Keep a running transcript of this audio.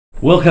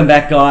Welcome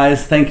back,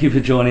 guys. Thank you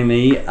for joining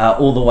me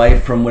all the way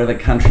from whatever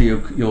country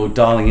you're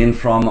dialing in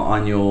from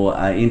on your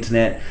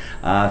internet.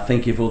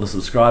 Thank you for all the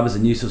subscribers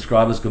and new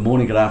subscribers. Good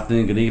morning, good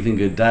afternoon, good evening,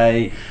 good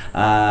day.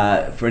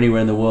 For anywhere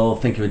in the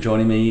world, thank you for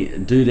joining me.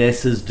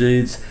 Dudesses,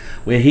 dudes,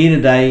 we're here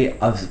today.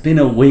 It's been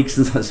a week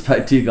since I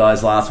spoke to you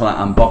guys last when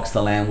I unboxed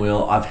the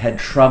Landwheel. I've had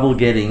trouble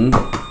getting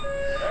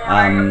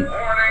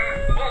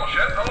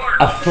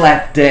a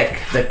flat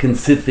deck that can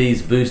sit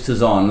these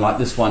boosters on, like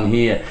this one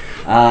here.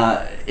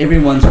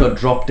 Everyone's got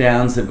drop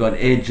downs, they've got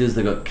edges,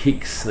 they've got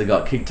kicks, they've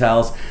got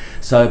kicktails.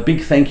 So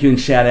big thank you and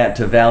shout out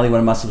to Valley,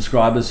 one of my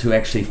subscribers, who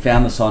actually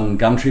found this on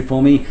Gumtree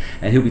for me,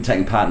 and he'll be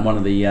taking part in one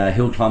of the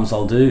hill climbs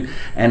I'll do.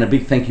 And a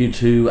big thank you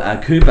to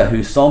Cooper,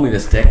 who sold me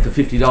this deck for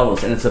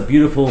 $50, and it's a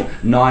beautiful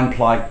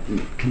 9-ply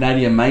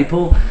Canadian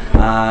maple.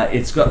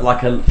 It's got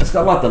like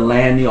the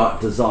Landwheel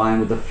design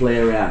with the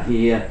flare out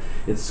here.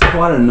 It's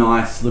quite a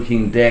nice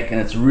looking deck,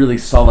 and it's really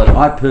solid.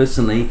 I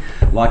personally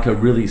like a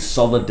really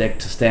solid deck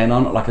to stand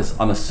on.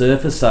 I'm a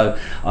surfer, so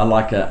I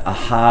like a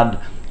hard,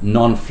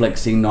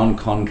 non-flexing,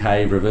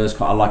 non-concave,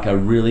 I like a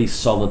really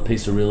solid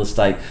piece of real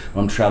estate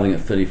when I'm traveling at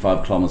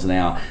 35 kilometers an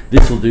hour.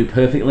 This will do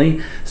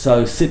perfectly.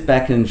 So sit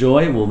back and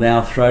enjoy. We'll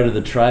now throw to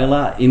the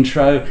trailer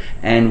intro,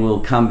 and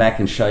we'll come back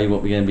and show you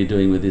what we're going to be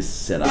doing with this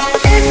setup.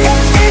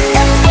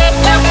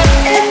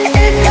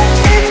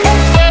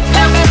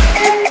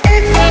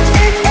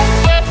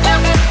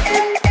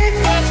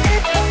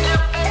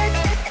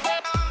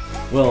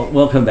 Well,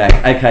 welcome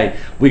back. Okay,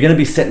 we're going to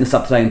be setting this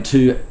up today in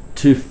two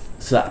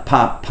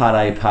part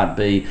A, part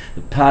B.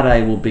 The part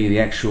A will be the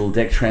actual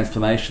deck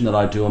transformation that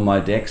I do on my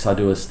decks. I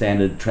do a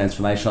standard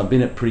transformation. I've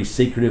been pretty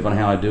secretive on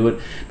how I do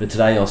it, but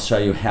today I'll show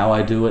you how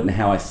I do it and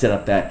how I set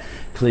up that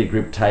clear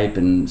grip tape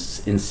and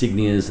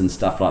insignias and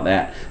stuff like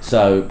that.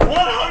 So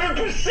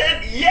 100%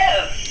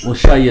 yes! We'll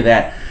show you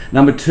that.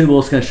 Number two, we're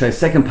also going to show you the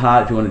second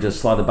part, if you want to just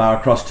slide the bar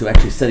across, to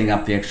actually setting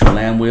up the actual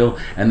Landwheel,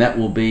 and that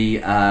will be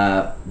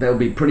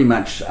pretty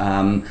much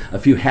a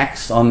few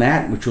hacks on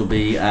that, which will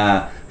be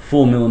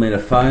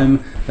 4mm foam.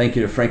 Thank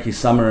you to Frankie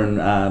Summer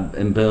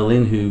in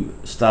Berlin, who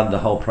started the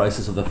whole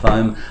process of the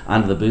foam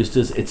under the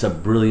boosters. It's a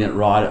brilliant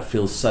ride. It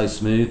feels so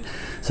smooth.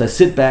 So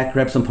sit back,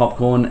 grab some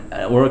popcorn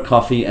or a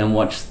coffee, and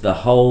watch the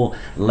whole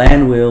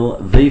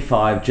Landwheel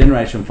V5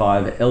 Generation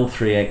 5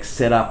 L3-X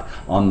setup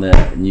on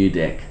the new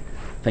deck.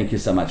 Thank you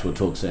so much. We'll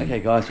talk soon. Okay,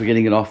 guys, we're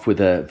getting it off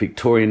with a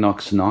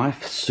Victorinox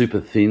knife,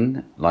 super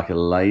thin, like a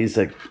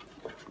laser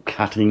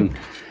cutting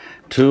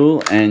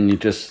tool, and you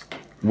just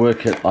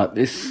work it like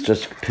this,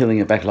 just peeling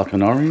it back like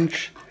an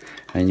orange,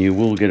 and you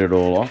will get it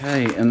all off.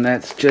 Okay, and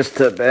that's just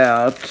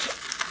about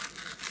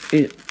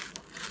it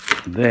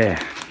there.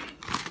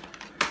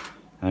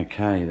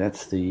 Okay,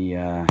 that's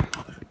the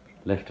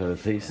leftover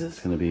pieces.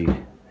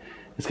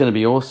 It's gonna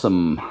be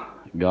awesome,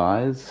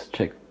 guys.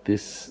 Check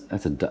this.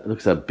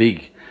 Looks a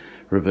big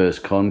reverse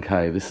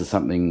concave. This is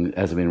something that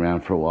hasn't been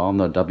around for a while.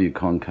 Not a W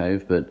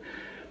concave, but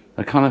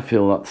I kind of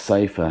feel a lot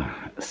safer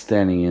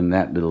standing in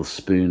that little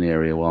spoon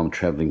area while I'm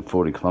traveling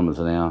 40 kilometers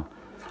an hour.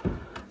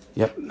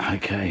 Yep,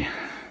 okay,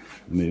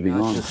 moving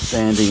on. Just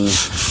sanding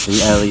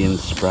the alien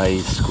spray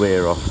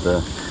square off the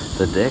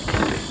deck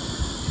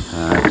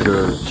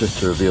just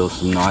to reveal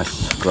some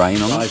nice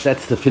grain on it. Guys,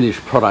 that's the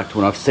finished product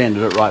when I've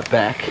sanded it right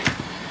back.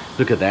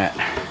 Look at that,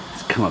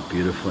 it's come up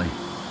beautifully.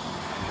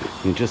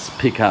 You just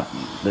pick up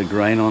the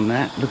grain on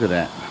that. Look at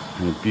that,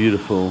 and a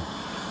beautiful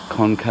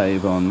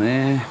concave on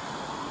there.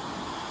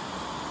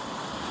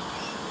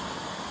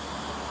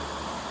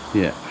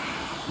 Yeah,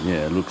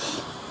 it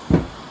looks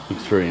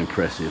very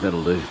impressive.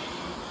 That'll do.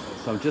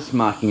 So I'm just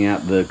marking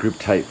out the grip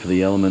tape for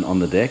the element on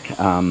the deck.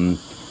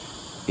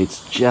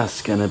 It's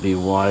just going to be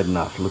wide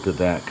enough. Look at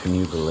that. Can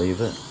you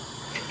believe it?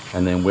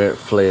 And then where it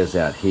flares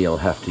out here, I'll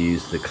have to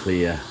use the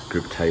clear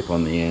grip tape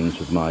on the ends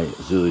with my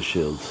Zulu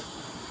shields.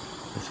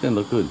 It's going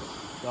to look good.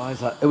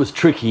 Guys, it was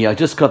tricky. I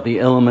just got the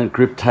element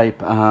grip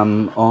tape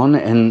on,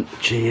 and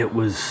gee, it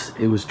was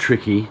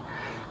tricky,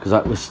 because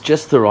it was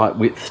just the right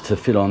width to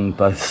fit on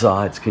both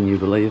sides. Can you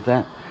believe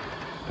that?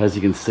 As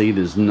you can see,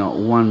 there's not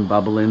one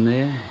bubble in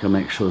there. You gotta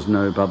make sure there's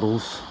no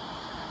bubbles.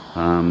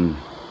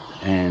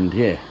 And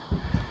yeah,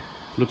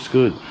 looks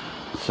good.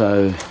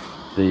 So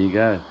there you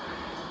go,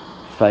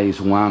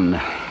 phase one.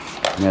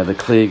 Now the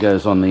clear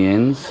goes on the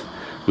ends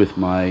with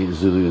my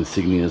Zulu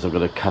insignias. I've got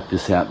to cut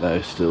this out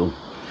though still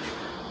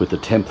with the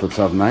templates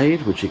I've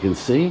made, which you can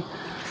see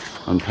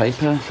on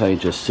paper. So you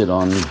just sit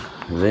on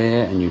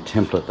there and you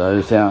template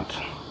those out,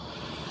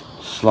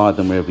 slide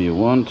them wherever you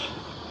want.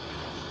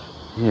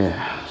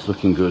 Yeah, it's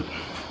looking good.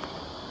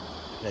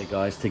 Okay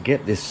guys, to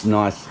get this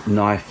nice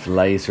knife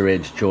laser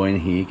edge join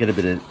here, get a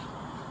bit of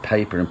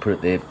paper and put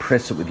it there,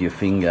 press it with your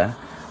finger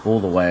all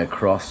the way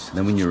across, and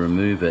then when you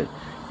remove it,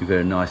 you've got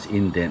a nice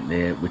indent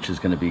there, which is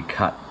going to be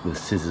cut with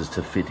scissors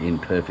to fit in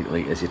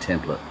perfectly as your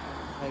template.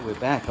 Okay, we're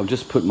back. I've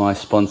just put my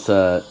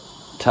sponsor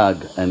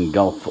Tug and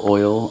Gulf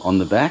oil on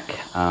the back.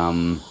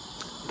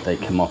 They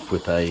come off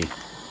with a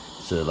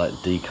sort of like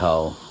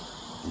decal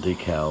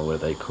where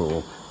they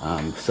call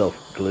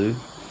self glue.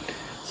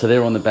 So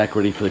they're on the back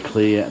ready for the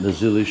clear. The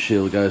Zulu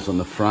shield goes on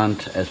the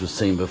front as we've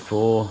seen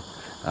before.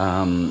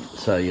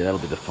 So yeah, that'll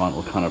be the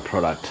final kind of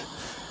product.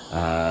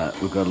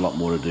 We've got a lot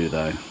more to do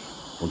though.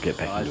 We'll get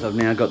back into it. I've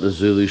now got the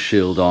Zulu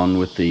shield on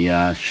with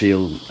the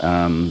shield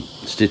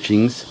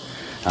stitchings.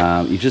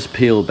 You just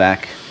peel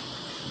back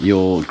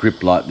your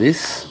grip like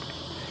this,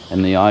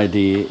 and the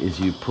idea is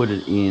you put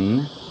it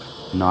in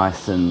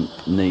nice and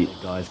neat.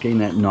 Guys, getting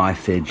that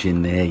knife edge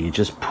in there, you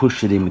just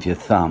push it in with your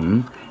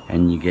thumb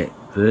and you get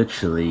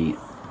virtually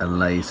a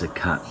laser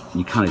cut.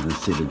 You can't even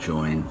see the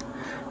join.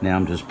 Now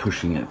I'm just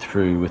pushing it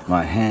through with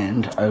my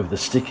hand over the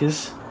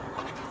stickers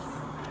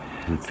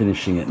and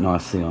finishing it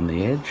nicely on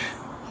the edge.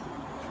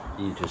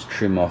 You just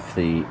trim off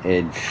the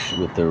edge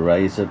with the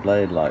razor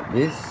blade like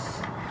this,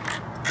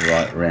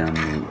 right around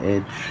the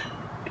edge,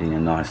 getting a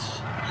nice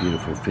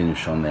beautiful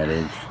finish on that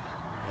edge.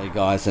 Hey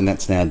guys, and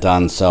that's now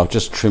done. So I've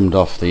just trimmed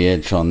off the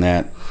edge on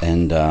that,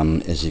 and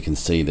as you can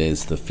see,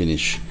 there's the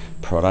finished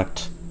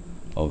product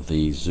of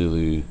the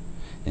Zulu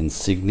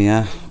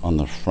insignia on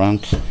the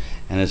front,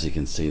 and as you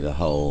can see, the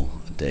whole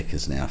deck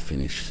is now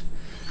finished,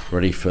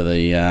 ready for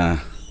the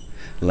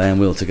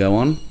Landwheel to go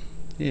on.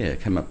 Yeah, it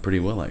came up pretty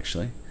well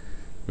actually.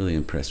 Really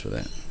impressed with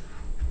that.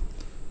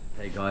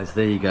 Hey guys,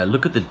 there you go.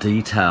 Look at the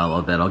detail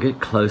of that. I'll get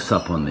close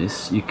up on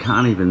this. You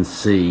can't even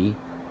see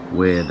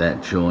where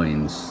that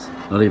joins.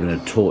 Not even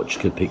a torch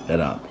could pick that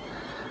up.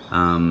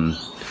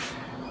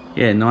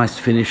 Yeah, nice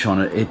finish on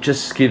it. It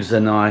just gives a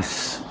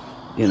nice,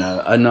 you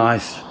know, a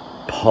nice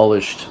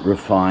polished,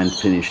 refined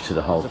finish to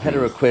the whole thing. I've had a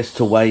request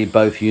to weigh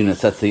both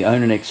units. That's the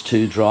Onan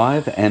X2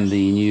 drive and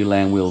the new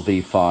Landwheel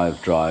V5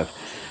 drive,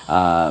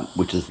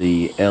 which is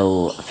the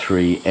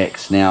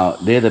L3-X. Now,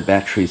 they're the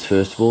batteries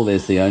first of all.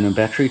 There's the Onan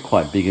battery,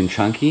 quite big and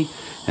chunky,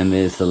 and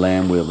there's the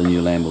Landwheel, the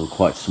new Landwheel,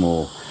 quite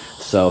small.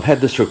 So I've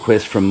had this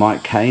request from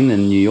Mike Kane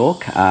in New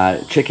York.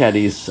 Check out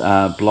his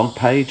blog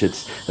page.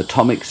 It's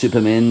Atomic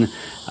Supermen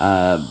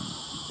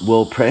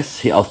World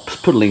Press. I'll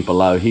put a link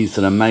below. He's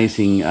an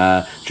amazing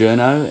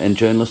journo and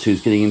journalist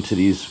who's getting into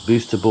these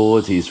booster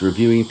boards. He's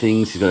reviewing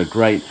things. He's got a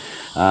great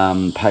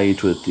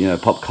page with, you know,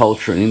 pop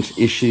culture and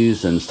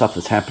issues and stuff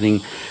that's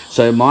happening.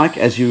 So Mike,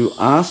 as you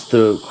asked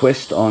the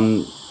request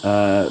on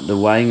the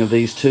weighing of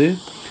these two,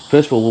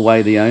 first of all, we'll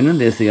weigh the Onan.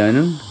 There's the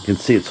Onan. You can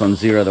see it's on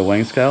 0, the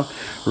weighing scale.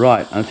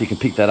 Right, I don't know if you can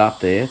pick that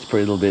up there. It's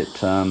probably a little bit,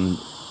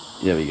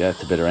 there we go,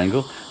 it's a better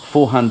angle.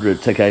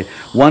 400, okay,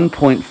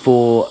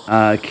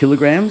 1.4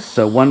 kilograms,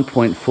 so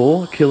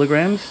 1.4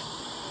 kilograms.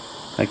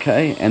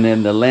 Okay, and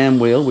then the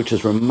Landwheel, which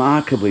is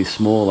remarkably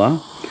smaller,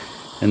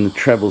 and it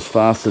travels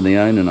faster than the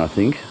Onan, I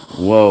think.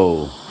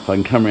 Whoa, if I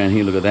can come around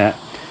here, look at that.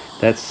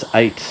 That's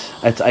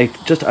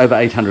just over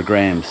 800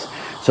 grams.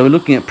 So we're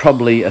looking at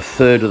probably a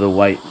third of the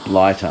weight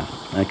lighter,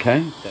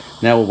 okay?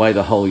 Now we'll weigh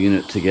the whole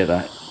unit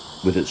together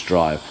with its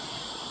drive.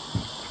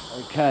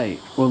 Okay,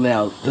 well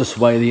now just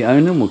weigh the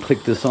Onan. We'll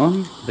click this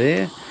on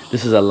there.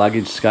 This is a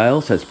luggage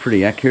scale, so it's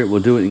pretty accurate.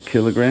 We'll do it in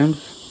kilograms.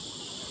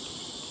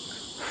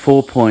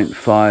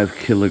 4.5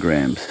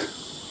 kilograms.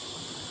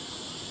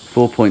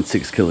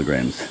 4.6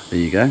 kilograms. There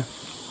you go.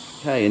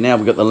 Okay, and now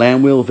we've got the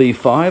Landwheel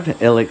V5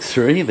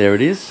 LX3. There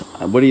it is.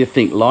 What do you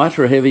think?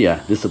 Lighter or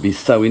heavier? This will be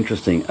so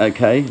interesting.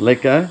 Okay,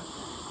 let go.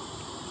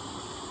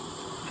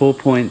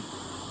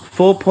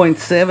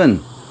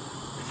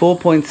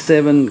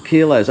 4.7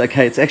 kilos.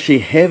 Okay, it's actually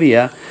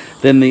heavier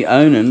than the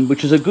Onan,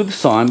 which is a good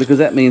sign because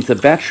that means the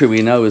battery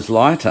we know is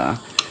lighter,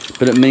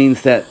 but it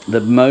means that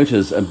the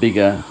motors are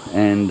bigger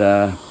and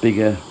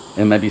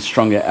maybe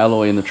stronger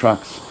alloy in the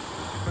trucks.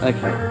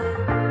 Okay.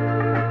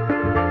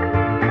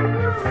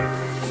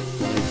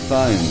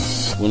 Foam.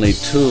 We'll need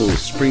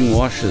tools, spring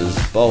washers,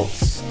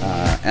 bolts,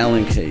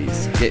 Allen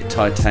keys. Get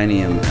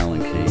titanium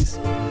Allen keys.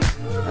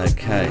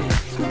 Okay.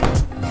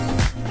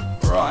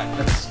 Right,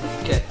 let's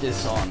get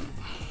this on.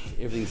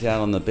 Everything's out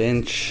on the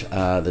bench,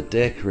 the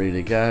deck ready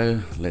to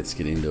go. Let's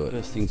get into it.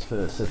 First things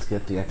first, let's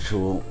get the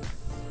actual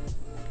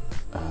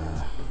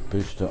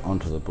booster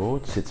onto the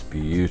board. Sits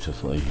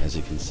beautifully, as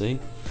you can see.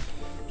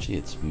 Gee,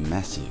 it's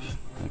massive.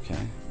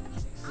 Okay.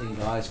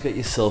 Guys, get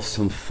yourself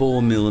some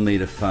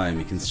 4mm foam.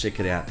 You can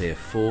check it out there.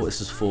 This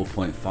is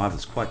 4.5.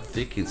 It's quite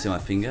thick. You can see my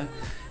finger.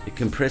 It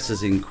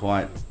compresses in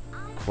quite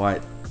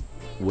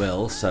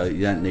well, so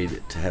you don't need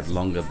it to have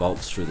longer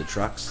bolts through the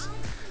trucks.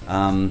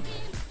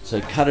 So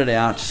cut it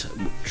out,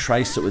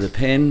 trace it with a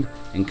pen,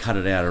 and cut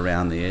it out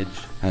around the edge.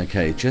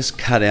 Okay, just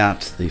cut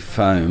out the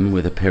foam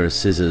with a pair of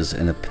scissors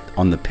and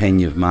on the pen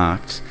you've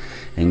marked,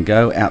 and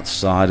go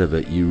outside of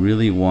it. You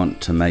really want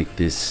to make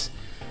this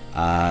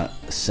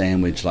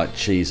sandwich like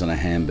cheese on a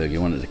hamburger. You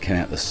want it to come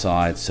out the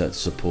side so it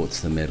supports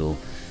the metal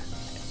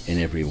in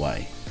every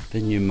way.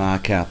 Then you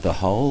mark out the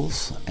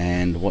holes,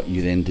 and what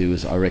you then do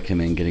is I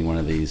recommend getting one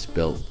of these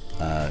belt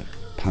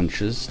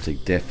punches to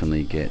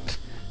definitely get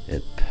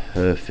it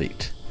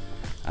perfect,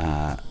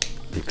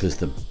 because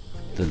the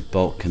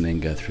bolt can then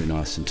go through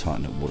nice and tight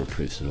and it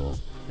waterproofs it all.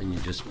 Then you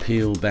just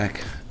peel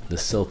back the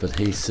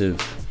self-adhesive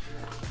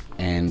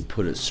and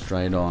put it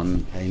straight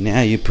on. Okay,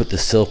 now you put the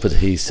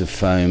self-adhesive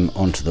foam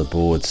onto the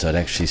board so it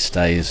actually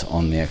stays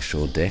on the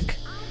actual deck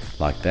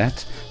like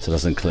that, so it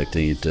doesn't collect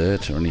any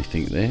dirt or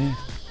anything there,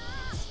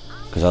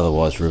 because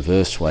otherwise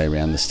reverse way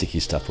around, the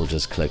sticky stuff will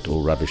just collect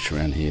all rubbish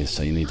around here,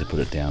 so you need to put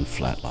it down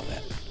flat like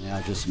that.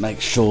 Now just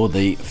make sure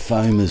the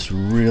foam is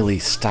really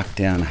stuck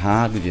down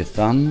hard with your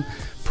thumb.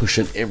 Push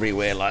it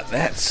everywhere like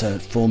that so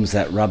it forms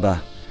that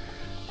rubber,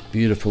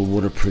 beautiful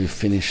waterproof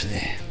finish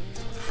there.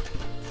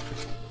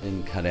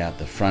 Then cut out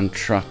the front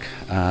truck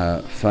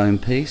foam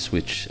piece,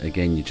 which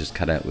again you just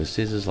cut out with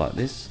scissors like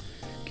this,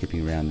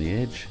 keeping around the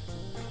edge.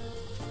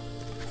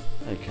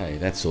 Okay,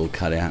 that's all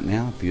cut out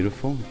now,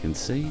 beautiful, you can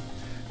see.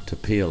 To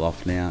peel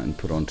off now and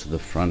put onto the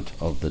front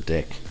of the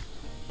deck,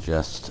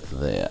 just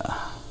there.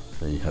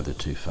 There you have the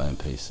two foam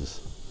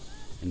pieces.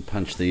 And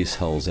punch these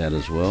holes out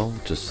as well,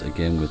 just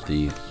again with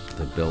the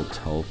belt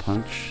hole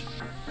punch.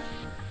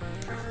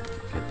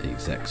 Get the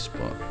exact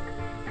spot.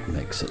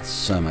 Makes it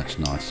so much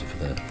nicer for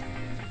the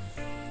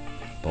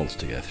bolts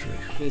to go through.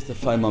 There's the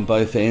foam on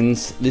both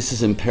ends. This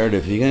is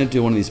imperative. If you're going to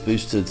do one of these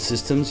boosted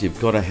systems, you've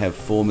got to have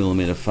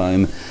 4mm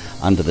foam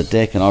under the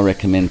deck, and I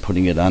recommend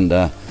putting it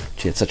under,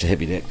 gee, it's such a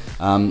heavy deck,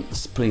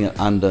 putting it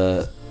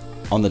under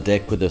on the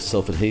deck with a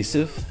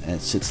self-adhesive, and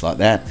it sits like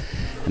that,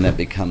 and that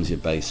becomes your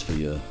base for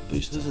your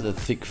booster. This is the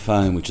thick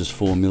foam, which is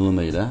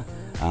 4mm.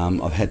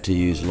 I've had to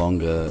use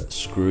longer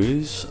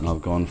screws, and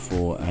I've gone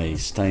for a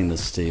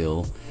stainless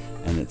steel,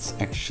 and it's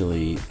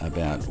actually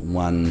about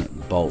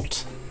 1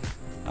 bolt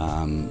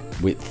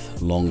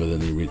width longer than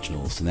the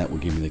originals, and that will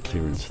give me the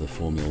clearance for the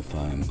 4mm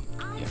foam.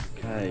 Yep.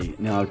 Okay,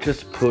 now I've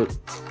just put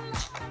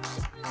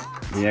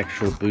the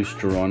actual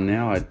booster on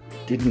now. I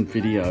didn't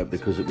video it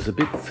because it was a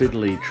bit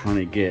fiddly trying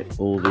to get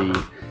all the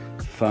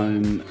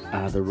foam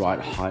the right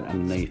height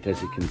underneath.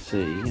 As you can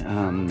see,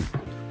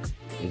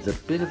 there's a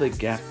bit of a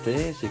gap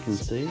there, as you can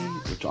see,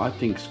 which I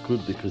think is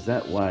good, because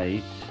that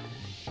way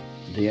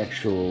the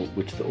actual,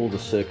 all the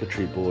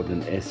circuitry board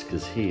and ESC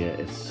is here,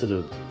 it's sort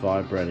of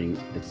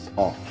vibrating, it's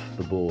off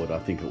the board. I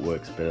think it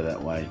works better that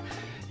way.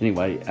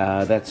 Anyway,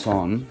 that's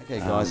on. Okay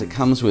guys, it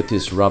comes with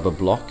this rubber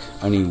block,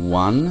 only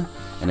one,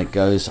 and it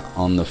goes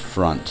on the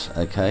front,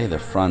 okay? The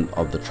front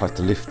of the truck,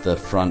 to lift the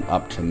front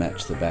up to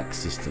match the back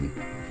system.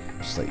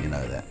 Just let you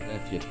know that.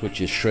 You have to put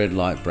your shred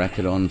light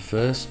bracket on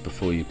first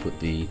before you put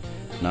the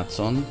nuts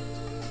on.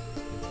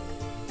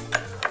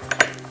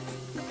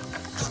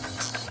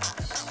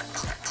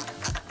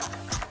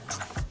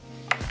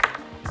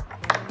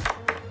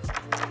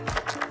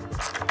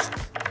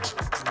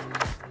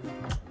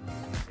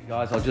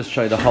 Guys, I'll just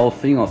show you the whole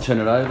thing. I'll turn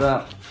it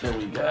over. There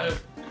we go.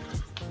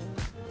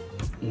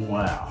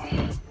 Wow.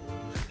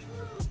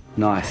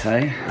 Nice,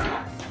 eh?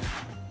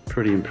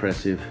 Pretty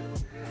impressive.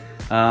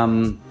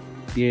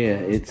 Yeah,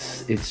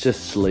 it's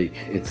just sleek.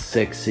 It's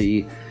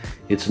sexy.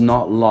 It's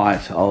not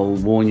light. I'll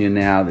warn you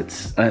now. I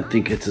don't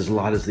think it's as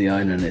light as the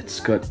Onan.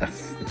 It's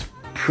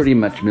pretty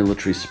much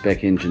military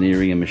spec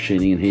engineering and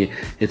machining in here.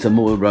 It's a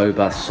more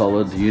robust,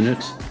 solid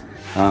unit.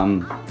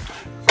 Sorry,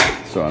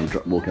 I'm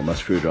walking my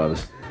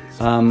screwdrivers.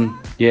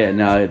 Yeah,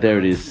 no, there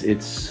it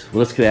is. Well,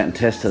 let's get out and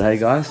test it, hey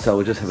guys? So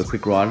we'll just have a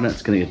quick ride on it.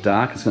 It's going to get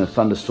dark. It's going to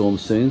thunderstorm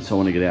soon, so I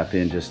want to get out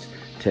there and just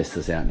test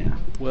this out now.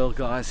 Well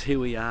guys, here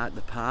we are at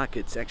the park.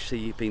 It's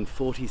actually been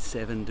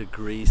 47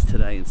 degrees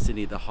today in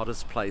Sydney, the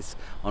hottest place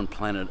on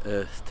planet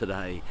Earth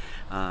today.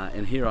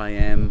 And here I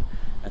am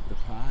at the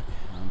park.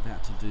 I'm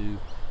about to do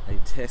a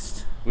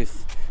test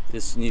with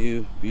this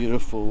new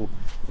beautiful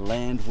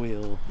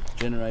Landwheel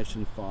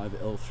Generation 5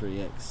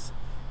 L3-X.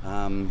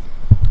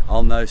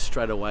 I'll know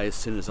straight away as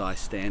soon as I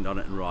stand on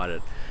it and ride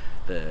it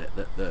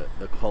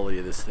the quality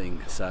of this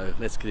thing. So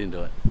let's get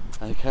into it.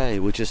 Okay,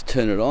 we'll just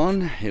turn it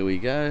on. Here we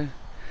go.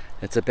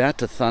 It's about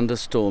to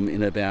thunderstorm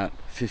in about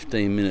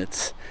 15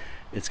 minutes.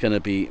 It's going to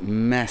be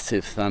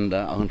massive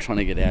thunder. I'm trying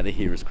to get out of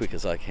here as quick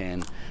as I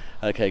can.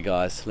 Okay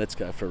guys, let's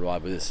go for a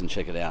ride with this and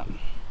check it out.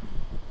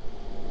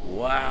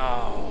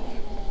 Wow.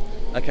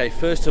 Okay,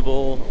 first of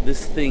all,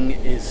 this thing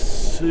is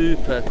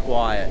super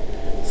quiet,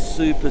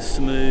 super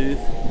smooth,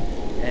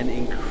 and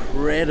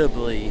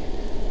incredibly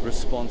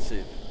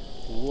responsive.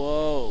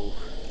 Whoa,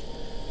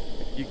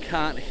 you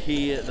can't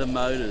hear the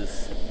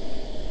motors.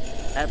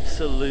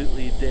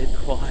 Absolutely dead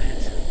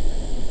quiet.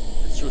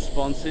 It's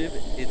responsive,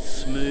 it's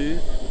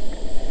smooth,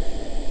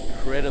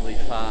 incredibly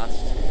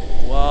fast.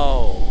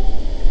 Whoa,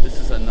 this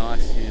is a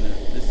nice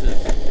unit. This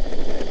is